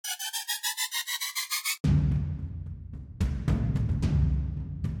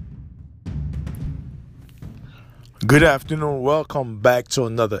Good afternoon. Welcome back to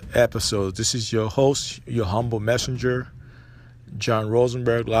another episode. This is your host, your humble messenger, John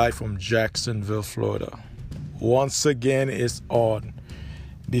Rosenberg, live from Jacksonville, Florida. Once again, it's on.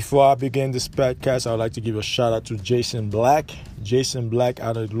 Before I begin this podcast, I would like to give a shout out to Jason Black. Jason Black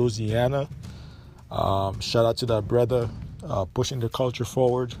out of Louisiana. Shout out to that brother pushing the culture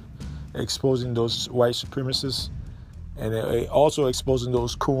forward, exposing those white supremacists, and also exposing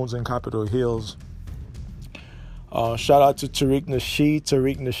those coons in Capitol Hills. Shout out to Tariq Nasheed.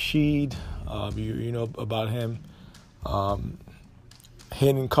 Tariq Nasheed, you know about him.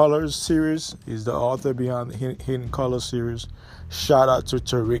 Hidden Colors series. He's the author behind the Hidden Colors series. Shout out to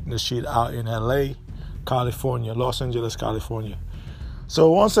Tariq Nasheed out in LA, California, Los Angeles, California. So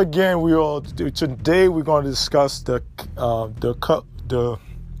once again, today we're going to discuss the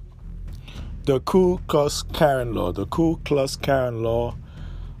Ku Klux Klan law. The Ku Klux Klan law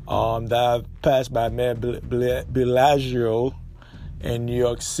that passed by Mayor Bellagio in New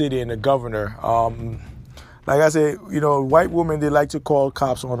York City and the governor. Like I said, white women, they like to call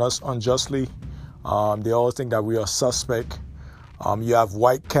cops on us unjustly. They always think that we are suspect. You have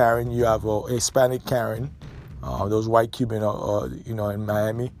white Karen, you have a Hispanic Karen, those white Cuban, in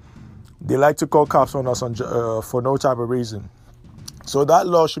Miami. They like to call cops on us for no type of reason. So that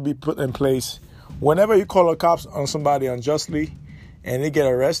law should be put in place. Whenever you call a cops on somebody unjustly and they get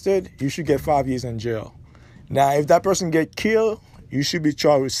arrested, you should get 5 years in jail. Now, if that person get killed, you should be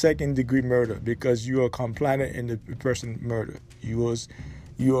charged with second-degree murder because you are compliant in the person murder. You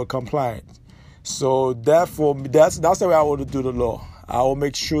are compliant. So therefore, that's the way I would do the law. I will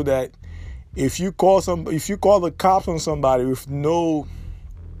make sure that if you call the cops on somebody with no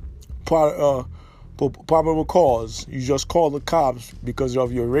probable cause, you just call the cops because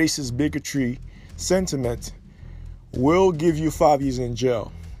of your racist bigotry sentiment, will give you 5 years in jail.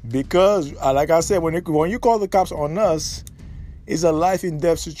 Because, like I said, when you call the cops on us, it's a life and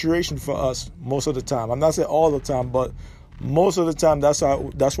death situation for us most of the time. I'm not saying all the time, but most of the time that's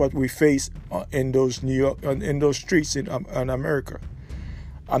what we face in those New York, in those streets in America.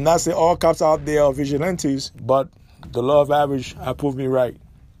 I'm not saying all cops out there are vigilantes, but the law of average have proved me right.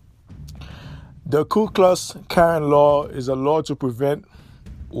 The Ku Klux Klan law is a law to prevent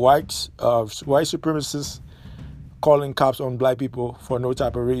white supremacists calling cops on black people for no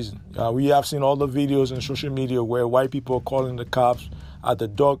type of reason. We have seen all the videos on social media where white people are calling the cops at the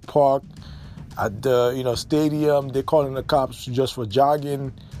dog park, at the stadium. They're calling the cops just for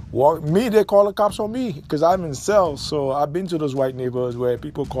jogging. They call the cops on me because I'm in cells. So I've been to those white neighborhoods where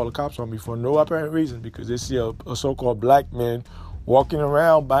people call the cops on me for no apparent reason because they see a so-called black man walking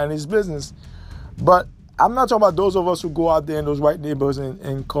around buying his business. But I'm not talking about those of us who go out there in those white neighborhoods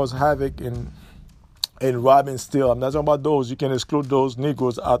and cause havoc and rob and steal. I'm not talking about those. You can exclude those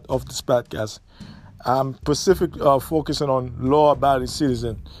Negroes out of this podcast. I'm focusing on law-abiding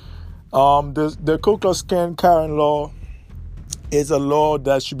citizen. The Ku Klux Klan law is a law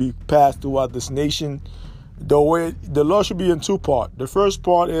that should be passed throughout this nation. The law should be in two parts. The first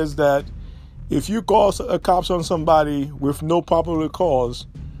part is that if you call a cops on somebody with no probable cause,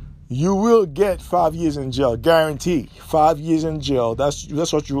 you will get 5 years in jail, guaranteed. 5 years in jail.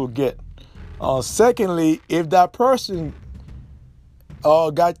 That's what you will get. Secondly, if that person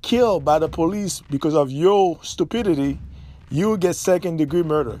got killed by the police because of your stupidity, you will get second-degree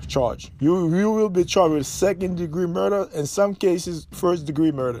murder charge. You will be charged with second-degree murder, in some cases,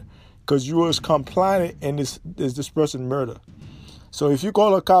 first-degree murder, because you was compliant in this person's murder. So if you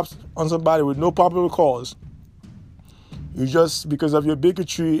call the cops on somebody with no probable cause, you just, because of your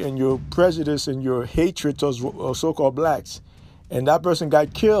bigotry and your prejudice and your hatred towards so-called blacks, and that person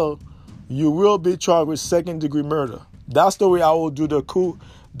got killed, you will be charged with second-degree murder. That's the way I will do the Ku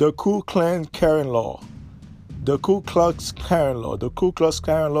Klux Klan law. The Ku Klux Klan law. The Ku Klux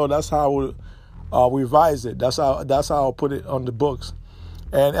Klan law, that's how I will revise it. That's how I'll put it on the books.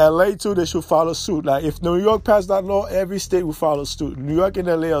 And LA, too, they should follow suit. Like, if New York passed that law, every state will follow suit. New York and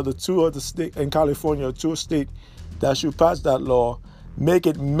LA are the two other states, and California are two states that should pass that law, make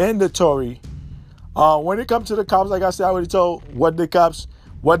it mandatory. When it comes to the cops, like I said, I already told what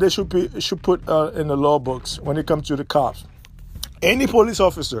they should put in the law books when it comes to the cops. Any police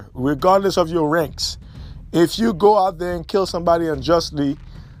officer, regardless of your ranks, if you go out there and kill somebody unjustly,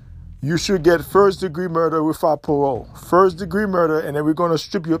 you should get first-degree murder without parole. First-degree murder, and then we're going to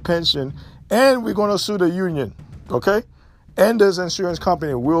strip your pension, and we're going to sue the union, okay? And this insurance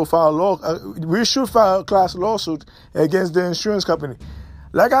company will we should file a class lawsuit against the insurance company.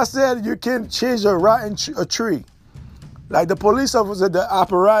 Like I said, you can change a rotten tree. Like the police officer, the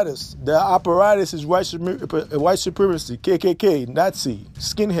apparatus is white supremacy, KKK, Nazi,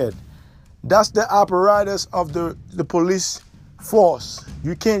 skinhead. That's the apparatus of the police force.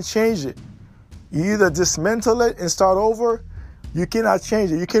 You can't change it. You either dismantle it and start over. You cannot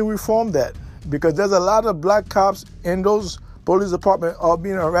change it. You can reform that, because there's a lot of black cops in those police departments are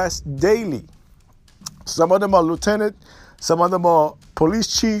being harassed daily. Some of them are lieutenant, some of them are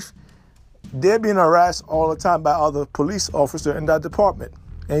police chief. They're being harassed all the time by other police officers in that department,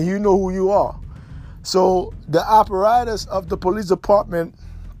 and you know who you are. So the apparatus of the police department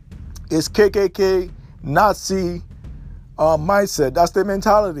is KKK, Nazi mindset. That's their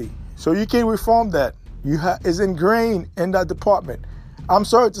mentality. So you can't reform that. It's ingrained in that department. I'm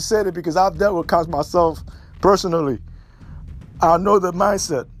sorry to say that, because I've dealt with cops myself personally. I know the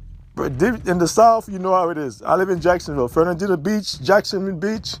mindset. But in the South, you know how it is. I live in Jacksonville, Fernandina Beach, Jacksonville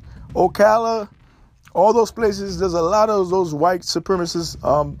Beach, Ocala, all those places. There's a lot of those white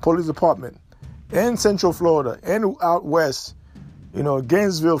supremacist police department in Central Florida and out west,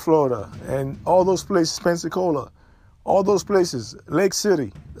 Gainesville, Florida, and all those places, Pensacola, all those places, Lake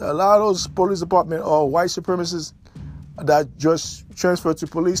City. A lot of those police department are white supremacists that just transferred to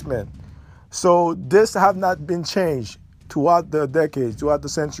policemen. So this have not been changed throughout the decades, throughout the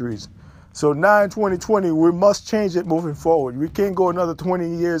centuries. So now in 2020, we must change it moving forward. We can't go another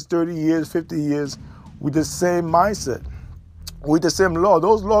 20 years, 30 years, 50 years with the same mindset, with the same law.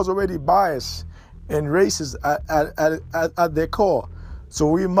 Those laws are already biased and racist at their core. So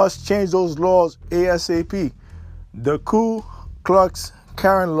we must change those laws ASAP. The Ku Klux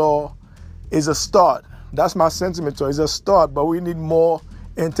Klan law is a start. That's my sentiment. So it's a start, but we need more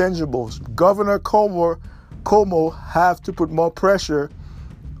intangibles. Governor Cuomo have to put more pressure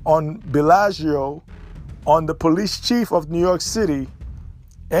on Bellagio, on the police chief of New York City,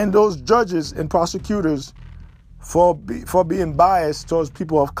 and those judges and prosecutors for being biased towards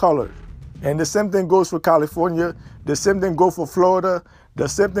people of color. And the same thing goes for California. The same thing goes for Florida. The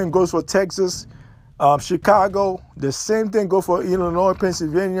same thing goes for Texas, Chicago. The same thing goes for Illinois,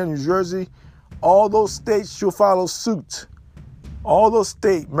 Pennsylvania, New Jersey. All those states should follow suit. All those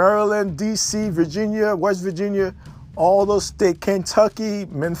states, Maryland, D.C., Virginia, West Virginia, all those states, Kentucky,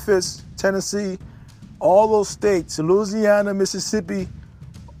 Memphis, Tennessee, all those states, Louisiana, Mississippi,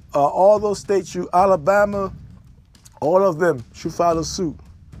 all those states, Alabama, all of them should follow suit.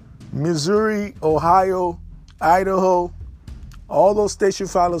 Missouri, Ohio, Idaho, all those states should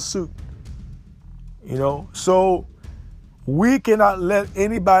follow suit. So we cannot let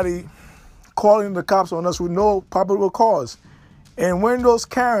anybody calling the cops on us with no probable cause. And when those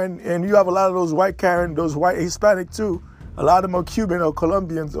Karen, and you have a lot of those white Karen, those white Hispanic too, a lot of them are Cuban or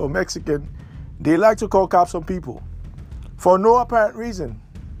Colombians or Mexican, they like to call cops on people for no apparent reason.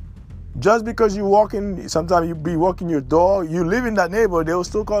 Just because you walking, sometimes you be walking your dog, you live in that neighborhood, they will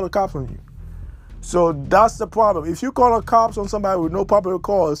still call the cops on you. So that's the problem. If you call the cops on somebody with no probable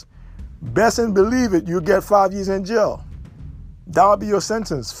cause, best and believe it, you get 5 years in jail. That will be your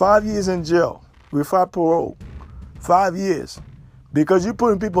sentence, 5 years in jail without parole, 5 years. Because you're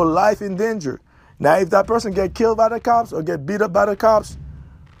putting people's life in danger. Now, if that person get killed by the cops or get beat up by the cops,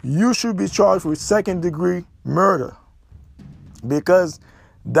 you should be charged with second-degree murder. Because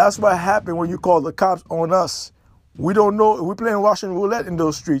that's what happened when you call the cops on us. We don't know. We're playing Russian roulette in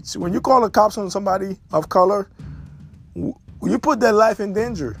those streets. When you call the cops on somebody of color, you put their life in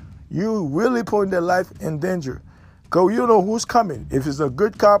danger. You really putting their life in danger. Because you don't know who's coming. If it's a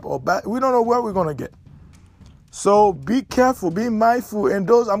good cop or bad, we don't know where we're going to get. So be careful, be mindful. And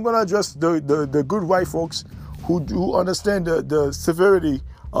those, I'm going to address the good white folks who understand the severity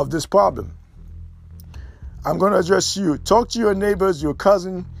of this problem. I'm going to address you. Talk to your neighbors, your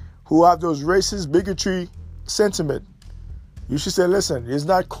cousin, who have those racist bigotry sentiment. You should say, listen, it's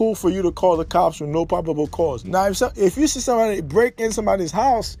not cool for you to call the cops with no probable cause. Now, if you see somebody break in somebody's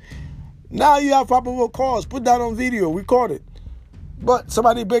house, now you have probable cause. Put that on video, record it. But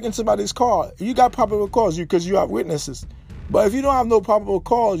somebody breaking somebody's car, you got probable cause because you have witnesses. But if you don't have no probable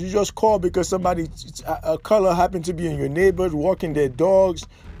cause, you just call because somebody, a color happened to be in your neighborhood, walking their dogs,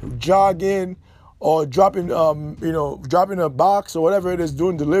 jogging, or dropping a box or whatever it is,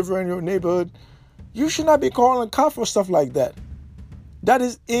 doing delivery in your neighborhood. You should not be calling a cop for stuff like that. That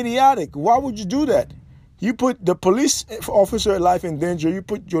is idiotic. Why would you do that? You put the police officer life in danger. You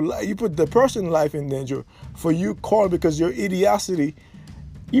put the person life in danger for you call because your idiocy.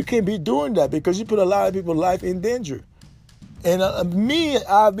 You can't be doing that because you put a lot of people's life in danger. And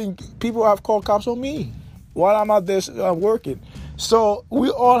people have called cops on me while I'm out there working. So we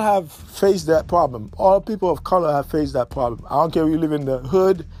all have faced that problem. All people of color have faced that problem. I don't care if you live in the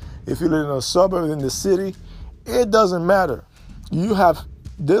hood, if you live in a suburb, in the city, it doesn't matter.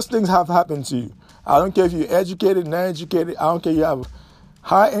 These things have happened to you. I don't care if you're educated, not educated. I don't care if you have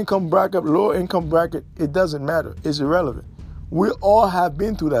high income bracket, low income bracket, it doesn't matter. It's irrelevant. We all have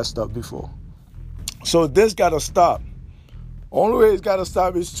been through that stuff before. So this got to stop. Only way it's got to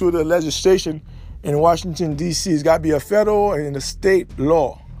stop is through the legislation in Washington, D.C. It's got to be a federal and a state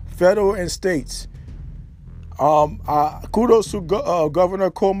law. Federal and states. Kudos to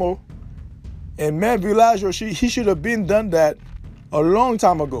Governor Cuomo. And Mayor Blasio, he should have been done that a long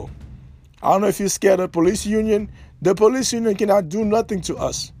time ago. I don't know if you're scared of the police union. The police union cannot do nothing to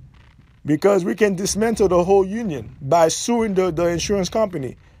us because we can dismantle the whole union by suing the insurance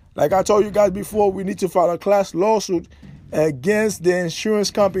company. Like I told you guys before, we need to file a class lawsuit against the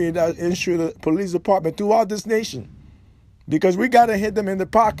insurance company that insure the police department throughout this nation because we got to hit them in the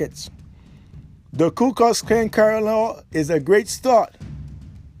pockets. The Ku Klux Klan law is a great start.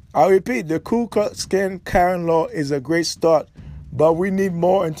 I repeat, the Ku Klux Klan law is a great start, but we need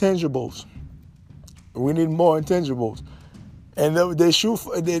more intangibles. We need more intangibles. And they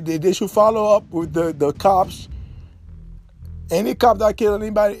should follow up with the cops. Any cop that kills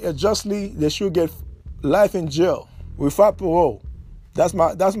anybody unjustly, they should get life in jail without parole. That's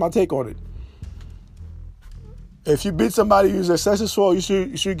my take on it. If you beat somebody, use excessive assault,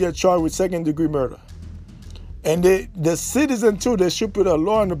 you should get charged with second-degree murder. And the citizen too, they should put a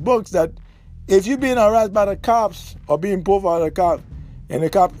law in the books that if you're being harassed by the cops or being pulled by the cop, and the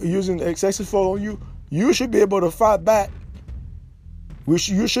cop using excessive force on you, you should be able to fight back. You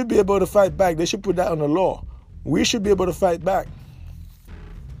should be able to fight back. They should put that on the law. We should be able to fight back.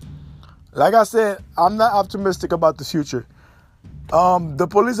 Like I said, I'm not optimistic about the future. The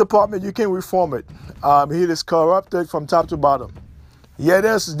police department, you can reform it. It is corrupted from top to bottom. Yeah,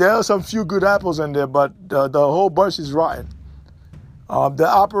 there are some few good apples in there, but the whole bunch is rotten. The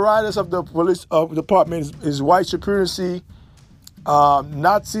apparatus of the police department is white supremacy,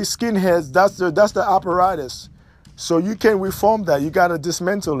 Nazi skinheads. That's the apparatus. So you can reform that. You got to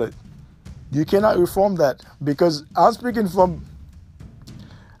dismantle it. You cannot reform that because I spoke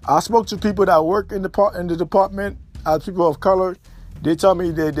to people that work in the department, people of color. They tell me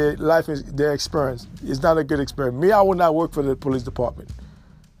their experience is not a good experience. Me, I will not work for the police department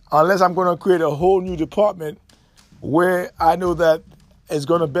unless I'm going to create a whole new department where I know that it's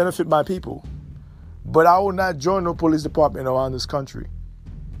going to benefit my people. But I will not join no police department around this country,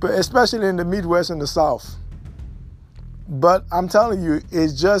 but especially in the Midwest and the South. But I'm telling you,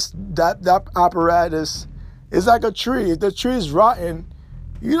 it's just that apparatus is like a tree. If the tree is rotten,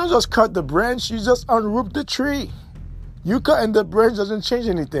 you don't just cut the branch, you just unroot the tree. You cutting the branch doesn't change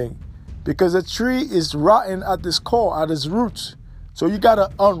anything because the tree is rotten at its core, at its roots. So you got to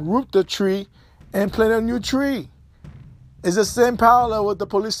unroot the tree and plant a new tree. It's the same parallel with the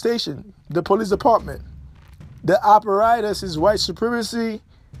police station, the police department. The apparatus is white supremacy,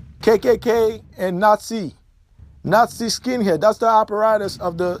 KKK, and Nazi skinhead. That's the apparatus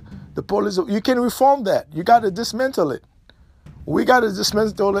of the police. You can reform that. You got to dismantle it. We got to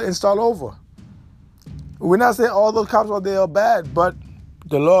dismantle it and start over. We're not saying all those cops out there are bad, but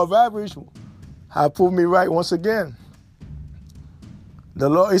the law of average have proved me right once again. The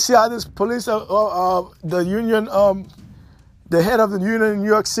law. You see how this police, the union, the head of the union in New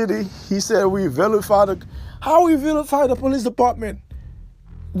York City, he said how we vilify the police department.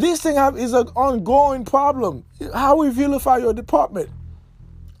 This thing is an ongoing problem. How we vilify your department.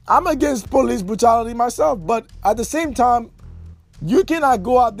 I'm against police brutality myself, but at the same time, you cannot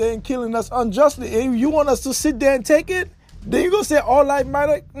go out there and killing us unjustly. And you want us to sit there and take it? Then you're going to say all life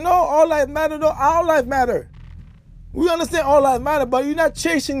matter? No, all life matter. No, our life matter. We understand all life matter, but you're not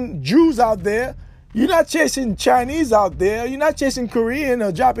chasing Jews out there. You're not chasing Chinese out there. You're not chasing Korean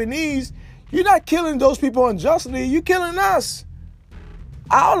or Japanese. You're not killing those people unjustly. You're killing us.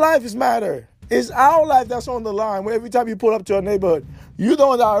 Our lives matter. It's our life that's on the line. Where every time you pull up to a neighborhood, you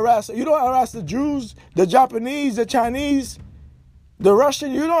don't harass the Jews, the Japanese, the Chinese, the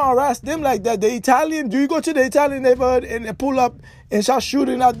Russian. You don't harass them like that. The Italian, do you go to the Italian neighborhood and pull up and start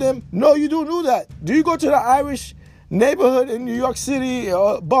shooting at them? No, you don't do that. Do you go to the Irish neighborhood in New York City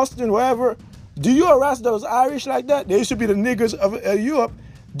or Boston, wherever? Do you harass those Irish like that? They used to be the niggers of Europe.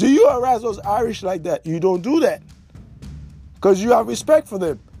 Do you harass those Irish like that? You don't do that because you have respect for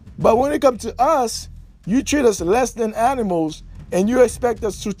them. But when it comes to us, you treat us less than animals and you expect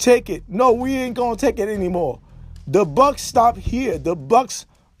us to take it. No, we ain't going to take it anymore. The buck stopped here. The bucks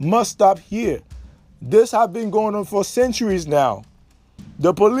must stop here. This has been going on for centuries now.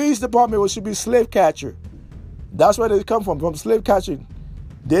 The police department should be slave catcher. That's where they come from slave catching.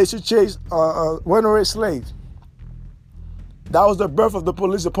 They should chase runaway slaves. That was the birth of the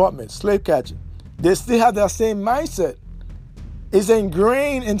police department, slave catching. They still have that same mindset. It's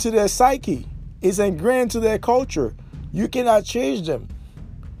ingrained into their psyche. It's ingrained into their culture. You cannot change them.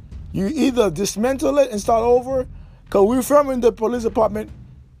 You either dismantle it and start over, because we're from in the police department,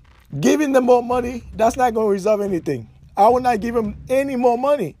 giving them more money, that's not going to resolve anything. I will not give them any more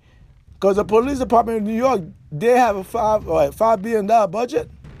money, because the police department in New York, they have a $5 billion budget.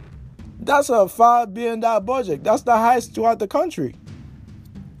 That's a $5 billion budget. That's the highest throughout the country.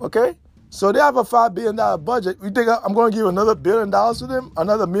 Okay? So they have a $5 billion budget. You think I'm going to give another $1 billion to them?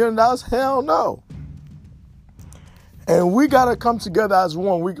 Another $1 million? Hell no. And we got to come together as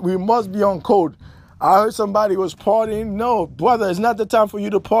one. We must be on code. I heard somebody was partying. No, brother, it's not the time for you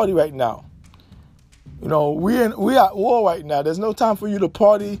to party right now. You know, we at war right now. There's no time for you to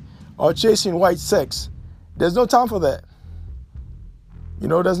party or chasing white sex. There's no time for that. You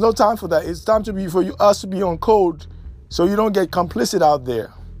know, there's no time for that. It's time us to be on code so you don't get complicit out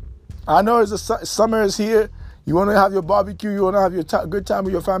there. I know summer is here. You want to have your barbecue. You want to have your good time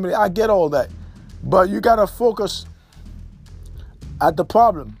with your family. I get all that. But you got to focus at the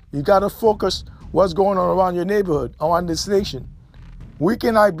problem. You got to focus what's going on around your neighborhood, around this nation. We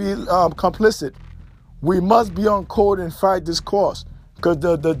cannot be complicit. We must be on code and fight this cause. Because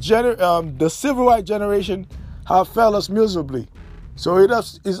the civil rights generation have failed us miserably. So it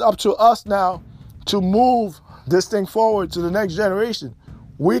is up to us now to move this thing forward to the next generation.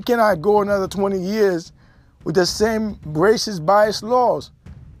 We cannot go another 20 years with the same racist bias laws.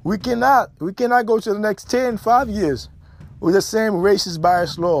 We cannot go to the next 5 years with the same racist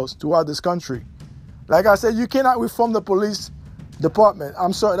bias laws throughout this country. Like I said, you cannot reform the police department.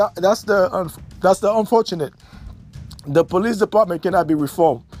 I'm sorry, that's the unfortunate. The police department cannot be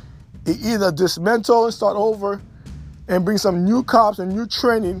reformed. It either dismantle and start over and bring some new cops and new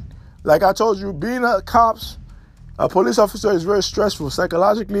training. Like I told you, being a police officer is very stressful,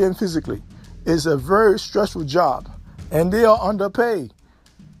 psychologically and physically. It's a very stressful job, and they are underpaid.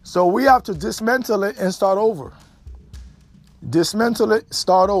 So we have to dismantle it and start over. Dismantle it,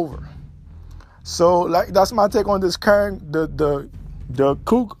 start over. So that's my take on this the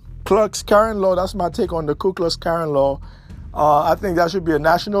Ku Klux Klan law. That's my take on the Ku Klux Klan law. I think that should be a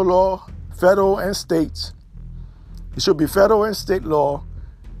national law, federal and states. It should be federal and state law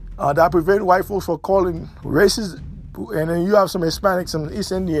that prevent white folks from calling racist. And then you have some Hispanics, some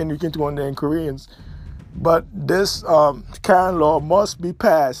East Indian, you can do on there, and Koreans. But this Klan law must be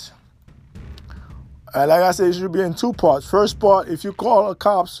passed. And like I said, it should be in two parts. First part, if you call the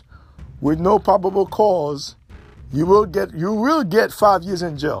cops with no probable cause, you will get 5 years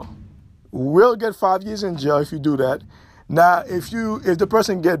in jail. Will get 5 years in jail if you do that. Now, if the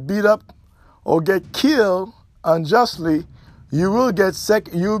person get beat up or get killed unjustly, you will get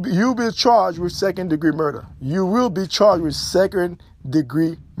you'll be charged with second-degree murder. You will be charged with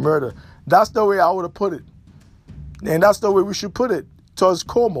second-degree murder. That's the way I would have put it, and that's the way we should put it towards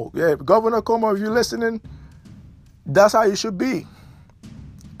Cuomo. Yeah, Governor Cuomo, if you're listening, that's how you should be.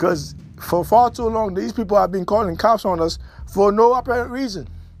 Because for far too long, these people have been calling cops on us for no apparent reason,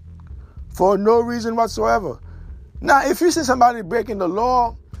 for no reason whatsoever. Now, if you see somebody breaking the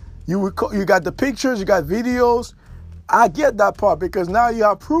law, you got the pictures, you got videos. I get that part because now you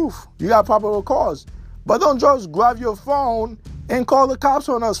have proof. You got probable cause. But don't just grab your phone and call the cops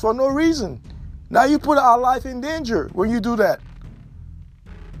on us for no reason. Now you put our life in danger when you do that.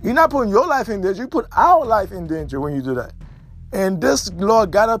 You're not putting your life in danger. You put our life in danger when you do that. And this law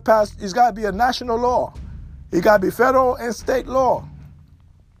gotta pass. It's gotta be a national law. It gotta be federal and state law.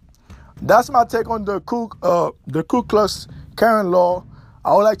 That's my take on the Ku Klux Klan law.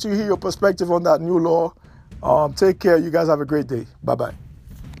 I would like to hear your perspective on that new law. Take care. You guys have a great day. Bye-bye.